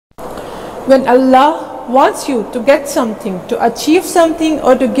When Allah wants you to get something, to achieve something,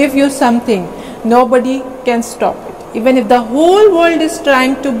 or to give you something, nobody can stop it. Even if the whole world is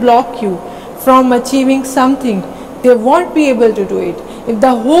trying to block you from achieving something, they won't be able to do it. If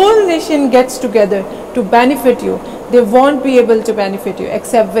the whole nation gets together to benefit you, they won't be able to benefit you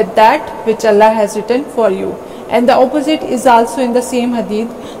except with that which Allah has written for you. And the opposite is also in the same hadith.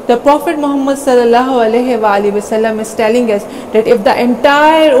 The Prophet Muhammad sallallahu alaihi wasallam is telling us that if the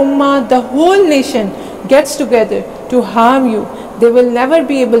entire ummah, the whole nation gets together to harm you, they will never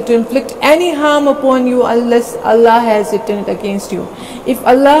be able to inflict any harm upon you unless Allah has written it against you. If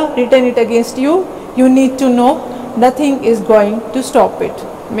Allah written it against you, you need to know nothing is going to stop it.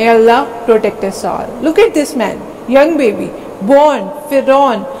 May Allah protect us all. Look at this man, young baby, born,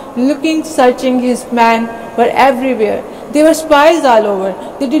 Pharaoh, looking, searching, his man were everywhere. They were spies all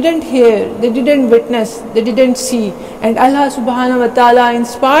over. They didn't hear, they didn't witness, they didn't see. And Allah subhanahu wa ta'ala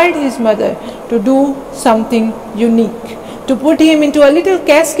inspired his mother to do something unique, to put him into a little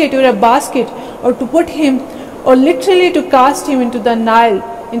casket or a basket, or to put him, or literally to cast him into the Nile,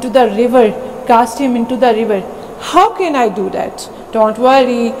 into the river, cast him into the river. How can I do that? Don't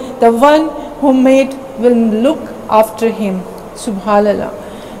worry, the one who made will look after him. Subhanallah.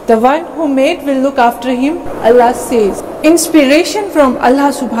 The one who made will look after him. Allah says, inspiration from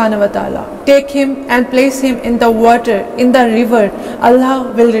Allah subhanahu wa ta'ala. Take him and place him in the water, in the river.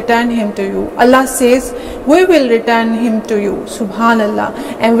 Allah will return him to you. Allah says, we will return him to you. Subhanallah.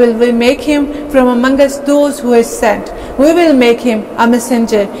 And we will make him from among us those who is sent. We will make him a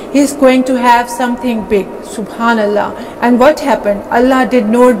messenger. He is going to have something big. Subhanallah. And what happened? Allah did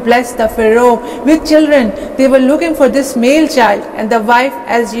not bless the Pharaoh with children. They were looking for this male child, and the wife,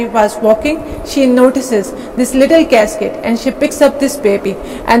 as she was walking, she notices this little casket and she picks up this baby,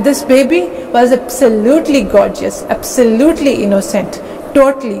 and this baby was absolutely gorgeous, absolutely innocent,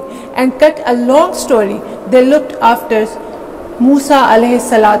 totally. And cut a long story, they looked after Musa alayhi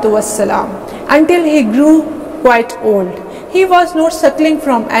salatu wassalam until he grew quite old. He was not suckling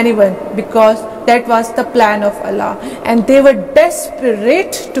from anyone because that was the plan of Allah, and they were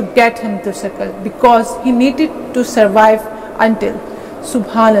desperate to get him to suckle because he needed to survive until.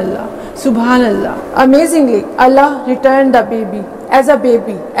 Subhanallah, Subhanallah. Amazingly, Allah returned the baby, as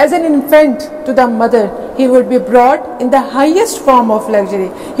an infant to the mother. He would be brought in the highest form of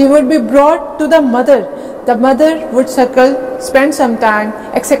luxury. He would be brought to the mother. The mother would suckle, spend some time,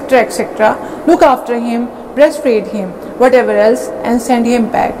 etc., etc., look after him, breastfeed him, whatever else, and send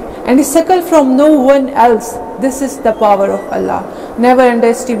him back. And he suckled from no one else. This is the power of Allah. Never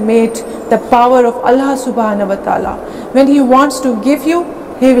underestimate the power of Allah subhanahu wa ta'ala. When He wants to give you,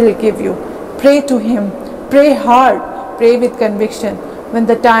 He will give you. Pray to Him. Pray hard. Pray with conviction. When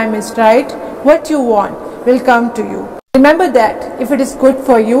the time is right, what you want will come to you. Remember that if it is good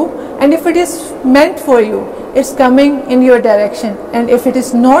for you and if it is meant for you, it's coming in your direction. And if it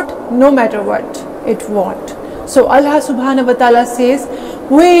is not, no matter what, it won't. So Allah subhanahu wa ta'ala says,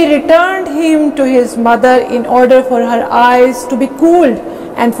 we returned him to his mother in order for her eyes to be cooled,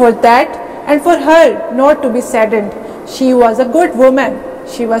 and for that, and for her not to be saddened. She was a good woman.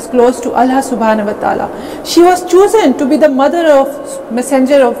 She was close to Allah subhanahu wa ta'ala. She was chosen to be the mother of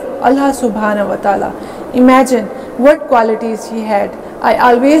messenger of Allah subhanahu wa ta'ala. Imagine what qualities he had. I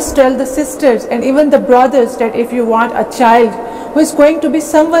always tell the sisters and even the brothers that if you want a child who is going to be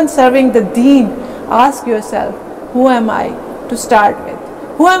someone serving the deen, ask yourself, who am I to start with?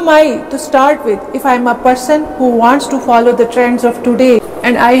 Who am I to start with if I am a person who wants to follow the trends of today,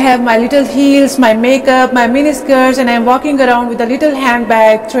 and I have my little heels, my makeup, my miniskirts, and I am walking around with a little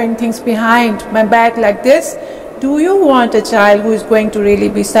handbag, throwing things behind my back like this? Do you want a child who is going to really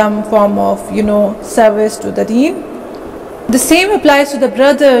be some form of, service to the deen? The same applies to the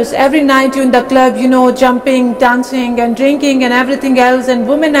brothers. Every night you're in the club, jumping, dancing and drinking and everything else, and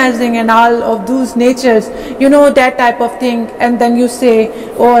womanizing and all of those natures, that type of thing. And then you say,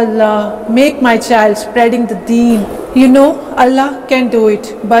 oh Allah, make my child spreading the deen. Allah can do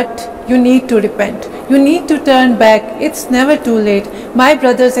it, but you need to repent. You need to turn back. It's never too late. My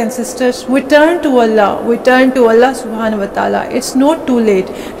brothers and sisters, we turn to Allah. We turn to Allah subhanahu wa ta'ala. It's not too late.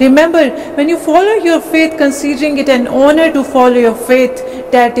 Remember, when you follow your faith, considering it an honor to follow your faith,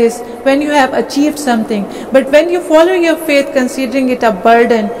 that is when you have achieved something. But when you follow your faith, considering it a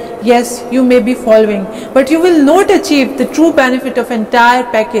burden, yes, you may be following, but you will not achieve the true benefit of entire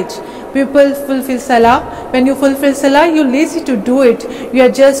package. People fulfill salah. When you fulfill salah, you're lazy to do it. You are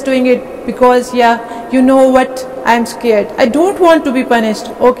just doing it because, what, I'm scared. I don't want to be punished.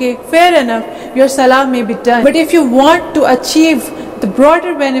 Okay, fair enough. Your salah may be done. But if you want to achieve the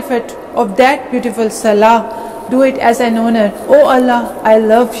broader benefit of that beautiful salah, do it as an honor. Oh Allah, I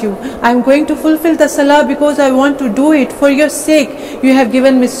love you. I'm going to fulfill the salah because I want to do it for your sake. You have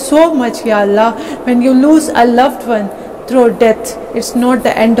given me so much, Ya Allah. When you lose a loved one through death, it's not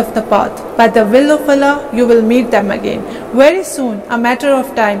the end of the path. By the will of Allah, you will meet them again. Very soon, a matter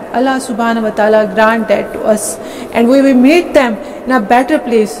of time, Allah subhanahu wa ta'ala grant that to us. And we will meet them in a better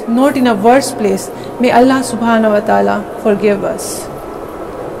place, not in a worse place. May Allah subhanahu wa ta'ala forgive us.